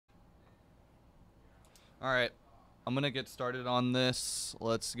All right, I'm gonna get started on this.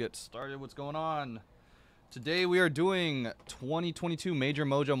 Let's get started. What's going on? Today we are doing 2022 Major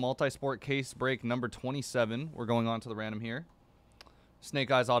Mojo Multisport Case Break number 27. We're going on to the random here.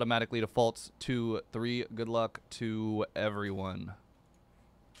 Snake Eyes automatically defaults to 3. Good luck to everyone.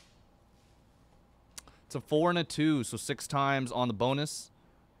 It's a 4 and a 2, so 6 times on the bonus.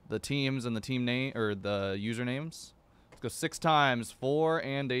 The teams and the team name or the usernames. Let's go 6 times. 4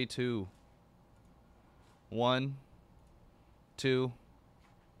 and a 2. 1, 2,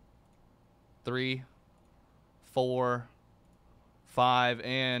 3, 4, 5,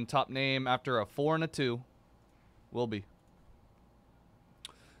 and top name after a 4 and a 2 will be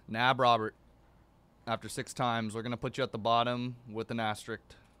Nab Robert. After 6 times, we're going to put you at the bottom with an asterisk.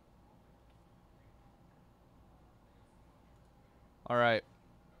 All right.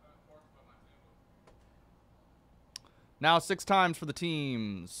 Now 6 times for the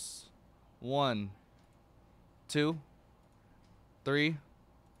teams. 1, 2, 3,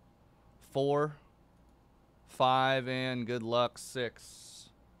 4, 5, and good luck 6.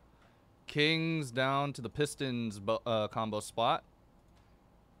 Kings down to the Pistons combo spot.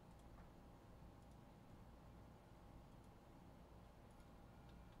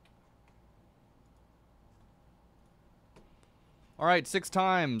 All right, 6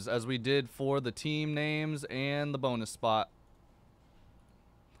 times as we did for the team names and the bonus spot.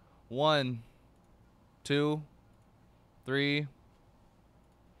 1, 2, 3,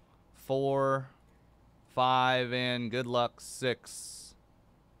 4, 5, and good luck 6.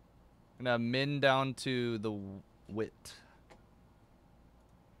 Gonna have Min down to the Wit.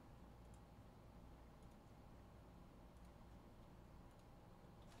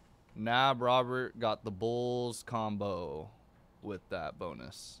 Nab Robert got the Bulls combo with that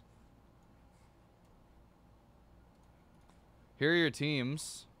bonus. Here are your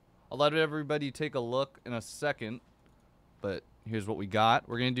teams. I'll let everybody take a look in a second, but here's what we got.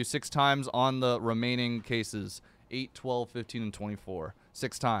 We're going to do 6 times on the remaining cases. 8, 12, 15, and 24.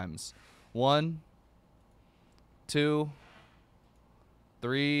 6 times. 1, 2,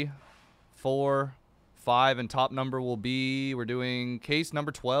 3, 4, 5, and top number will be, we're doing case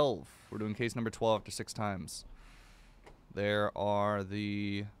number 12. We're doing case number 12 after 6 times. There are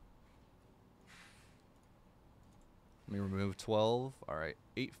the, let me remove 12. All right,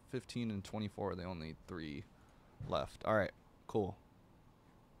 8, 15, and 24 are the only 3 left. All right, cool.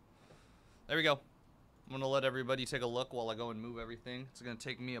 There we go. I'm going to let everybody take a look while I go and move everything. It's going to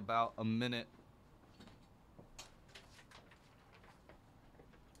take me about a minute.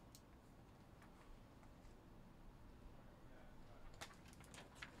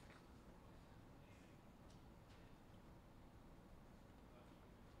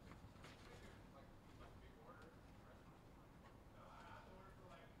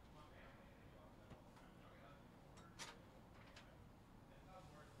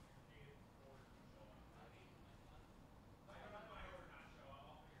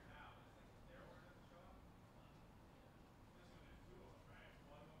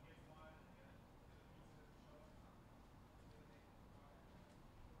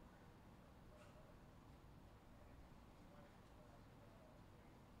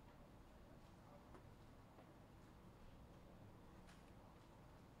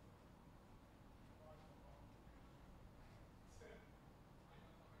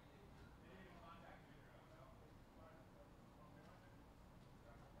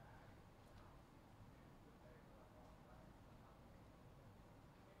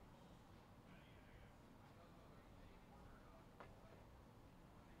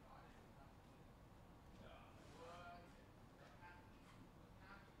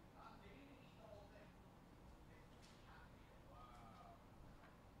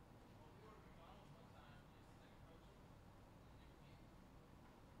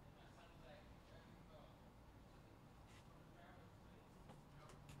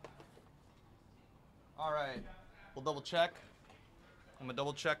 All right, we'll double check. I'm gonna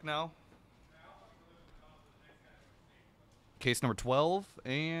double check now. Case number 12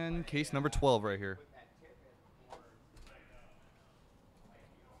 and case number 12 right here.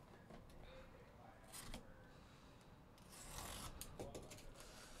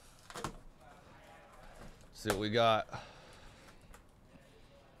 See what we got.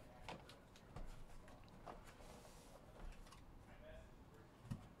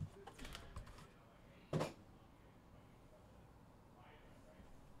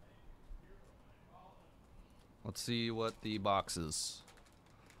 Let's see what the box is.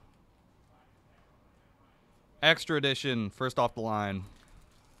 Extra edition, first off the line.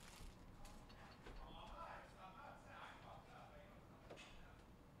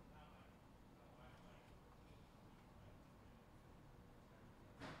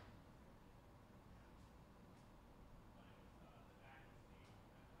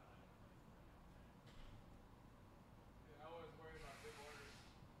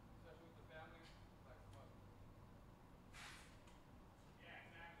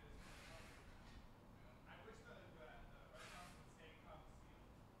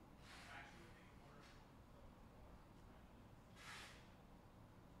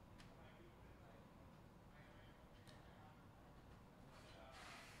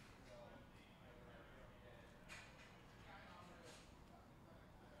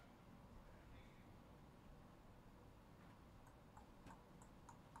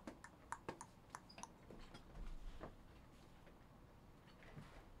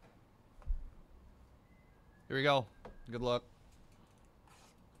 Here we go. Good luck.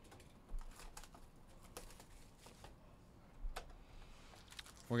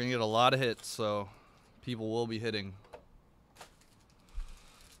 We're going to get a lot of hits, so people will be hitting.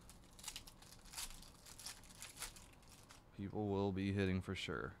 People will be hitting for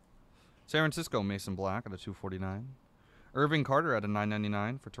sure. San Francisco, Mason Black at a 249. Irving Carter at a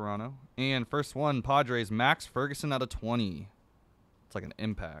 999 for Toronto. And first one, Padres, Max Ferguson out of 20. It's like an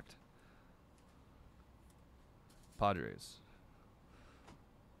impact. Padres.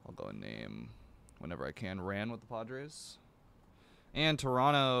 I'll go and name whenever I can. Ran with the Padres. And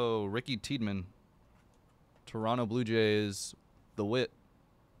Toronto, Ricky Tiedemann. Toronto Blue Jays, the Wit.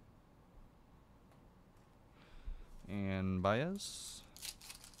 And Baez.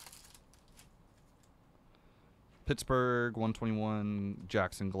 Pittsburgh, 121,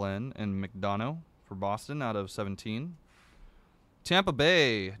 Jackson Glenn. And McDonough for Boston out of 17. Tampa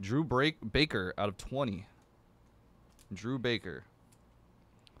Bay, Drew Baker out of 20. Drew Baker.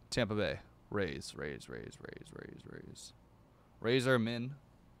 Tampa Bay. Rays. Rays are min.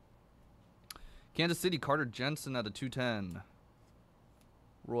 Kansas City, Carter Jensen out of 210.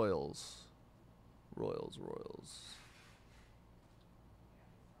 Royals.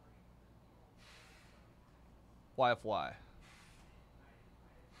 YFY.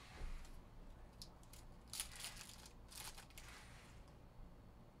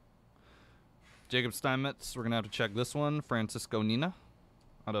 Jacob Steinmetz, we're going to have to check this one. Francisco Nina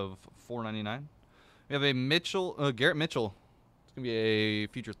out of 499. We have a Garrett Mitchell. It's going to be a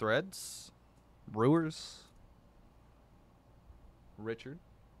Future Threads. Brewers. Richard.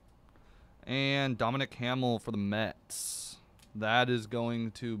 And Dominic Hamill for the Mets. That is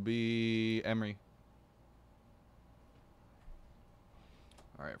going to be Emery.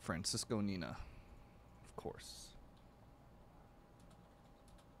 All right, Francisco Nina, of course.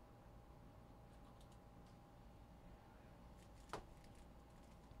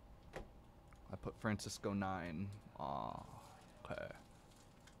 I put Francisco 9. Okay.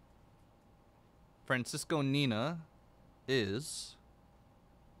 Francisco Nina is...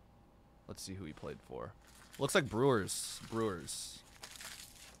 Let's see who he played for. Looks like Brewers. Let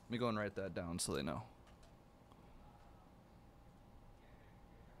me go and write that down so they know.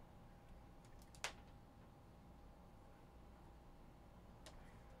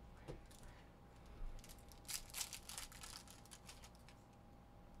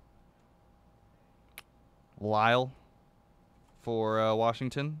 Lyle for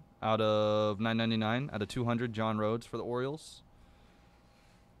Washington out of 999. Out of 200, John Rhodes for the Orioles.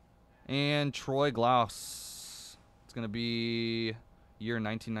 And Troy Glaus. It's going to be year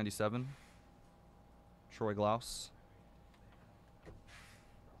 1997. Troy Glaus.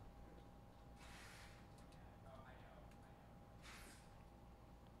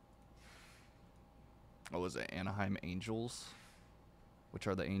 What was it? Anaheim Angels. Which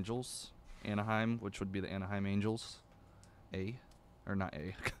are the Angels? Anaheim, which would be the Anaheim Angels. A. Or not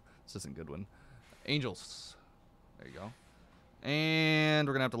A. This isn't a good one. Angels. There you go. And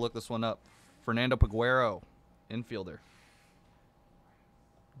we're going to have to look this one up. Fernando Peguero, infielder.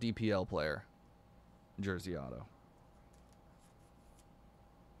 DPL player. Jersey auto.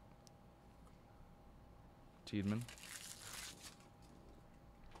 Tiedemann.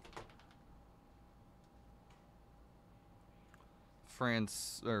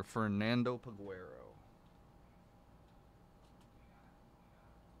 Fernando Peguero.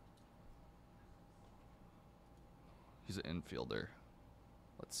 He's an infielder.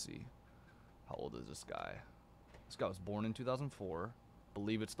 Let's see. How old is this guy? This guy was born in 2004.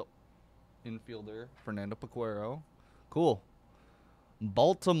 Believe it's the infielder, Fernando Peguero. Cool.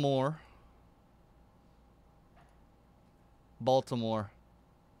 Baltimore.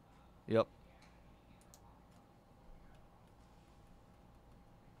 Yep.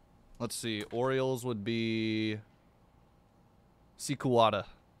 Let's see. Orioles would be Sikuwata.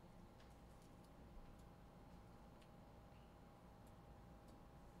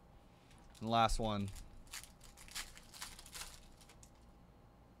 And last one.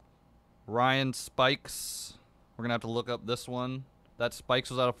 Ryan Spikes. We're going to have to look up this one. That Spikes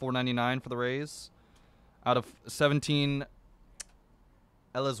was out of 499 for the Rays. Out of 17,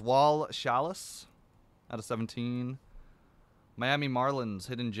 Elizwal Chalice. Out of 17. Miami Marlins,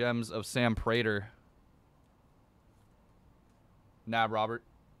 Hidden Gems of Sam Prater. Nab Robert.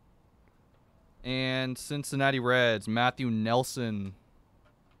 And Cincinnati Reds, Matthew Nelson.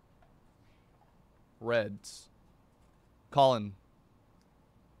 Reds. Colin.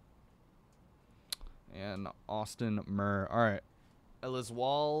 And Austin Murr. All right.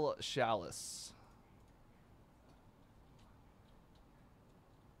 Elizwal Chalice.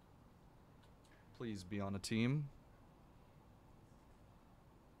 Please be on a team.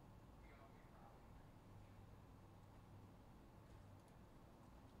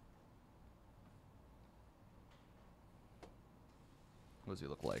 What does he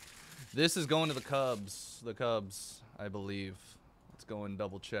look like? This is going to the Cubs. The Cubs, I believe. Let's go and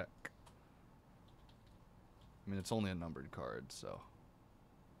double check. I mean, it's only a numbered card, so.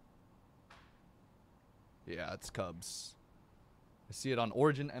 Yeah, it's Cubs. I see it on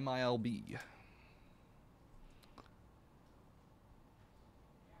Origin MILB.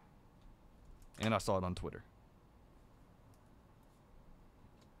 And I saw it on Twitter.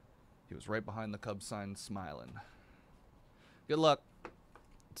 He was right behind the Cubs sign smiling. Good luck.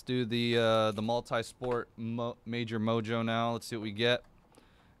 Let's do the multi-sport major Mojo now. Let's see what we get.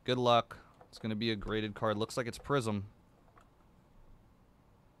 Good luck. It's going to be a graded card. Looks like it's Prism.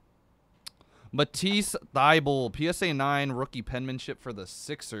 Matisse Thybulle, PSA 9 rookie penmanship for the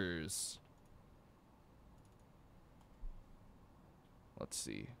Sixers. Let's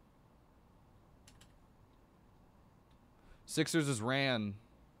see. Sixers is Ran.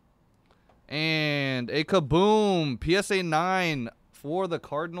 And a kaboom. PSA 9 for the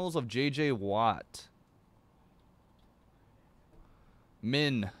Cardinals of J.J. Watt.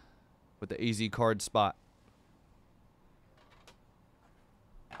 Min with the AZ card spot.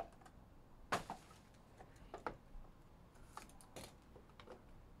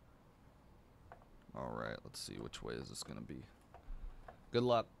 All right, let's see which way is this going to be. Good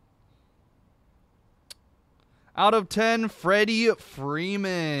luck. Out of 10, Freddie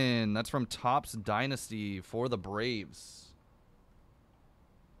Freeman. That's from Topps Dynasty for the Braves.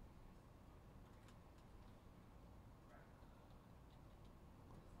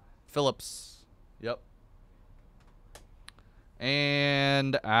 Phillips. Yep.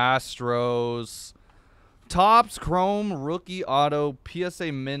 And Astros. Topps Chrome Rookie Auto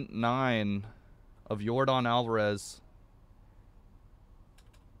PSA Mint 9 of Yordan Alvarez.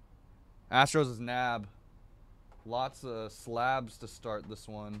 Astros is Nab. Lots of slabs to start this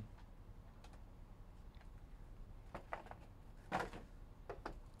one.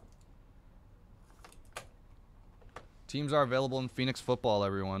 Teams are available in Phoenix football,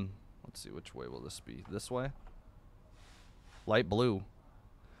 everyone. Let's see, which way will this be? This way? Light blue.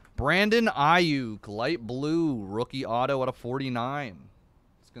 Brandon Ayuk, light blue, rookie auto out of 49.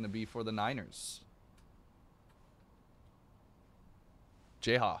 It's going to be for the Niners.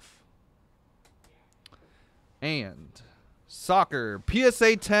 J-Hoff. And soccer,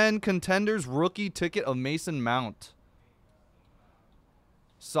 PSA 10 Contenders rookie ticket of Mason Mount.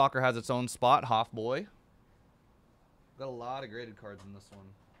 Soccer has its own spot, Hoff boy. Got a lot of graded cards in this one.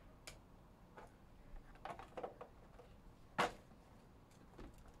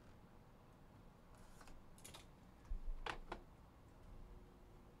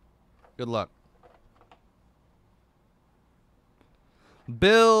 Good luck.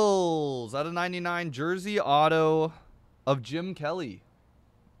 Bills out of 99 jersey auto of Jim Kelly.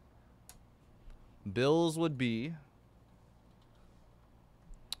 Bills would be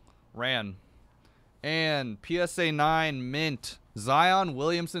Ran. And PSA 9 mint Zion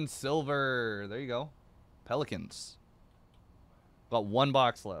Williamson silver. There you go. Pelicans. Got one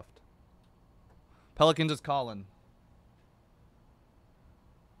box left. Pelicans is calling.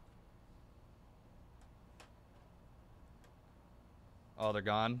 Oh, they're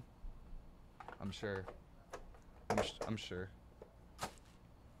gone? I'm sure. I'm sure.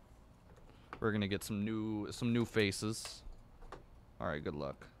 We're gonna get some new faces. Alright, good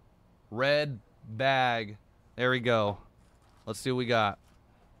luck. Red bag. There we go. Let's see what we got.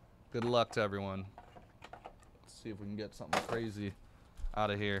 Good luck to everyone. Let's see if we can get something crazy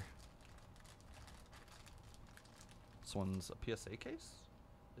out of here. This one's a PSA case?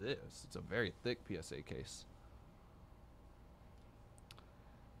 It is. It's a very thick PSA case.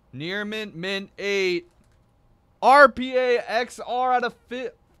 Near mint 8. RPA XR out of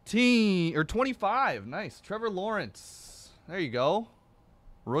 15 or 25. Nice. Trevor Lawrence. There you go.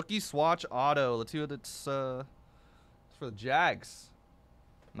 Rookie swatch auto. Let's see what it's for the Jags.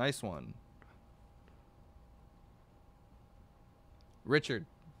 Nice one. Richard.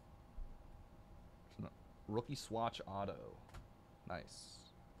 Rookie swatch auto. Nice.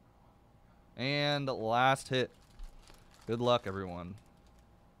 And last hit. Good luck, everyone.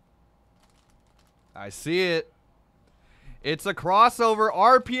 I see it. It's a crossover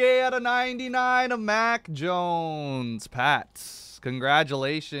RPA out of 99 of Mac Jones. Pats.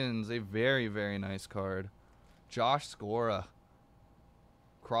 Congratulations. A very, very nice card. Josh Scora.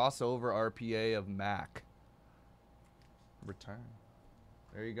 Crossover RPA of Mac. Return.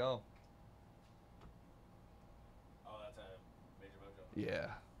 There you go. Oh, that's a major Mojo. Yeah.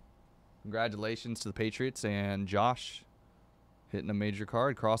 Congratulations to the Patriots and Josh hitting a major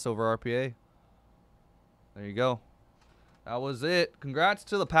card. Crossover RPA. There you go. That was it. Congrats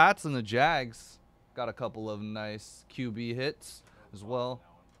to the Pats and the Jags. Got a couple of nice QB hits as well.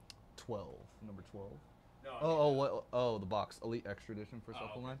 12. Number 12. Oh, the box. Elite Extra Edition for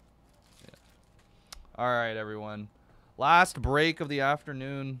Shuffle Line. Yeah. All right, everyone. Last break of the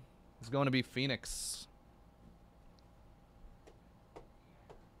afternoon is going to be Phoenix.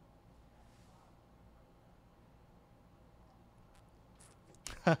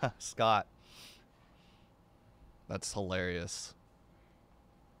 Scott. That's hilarious.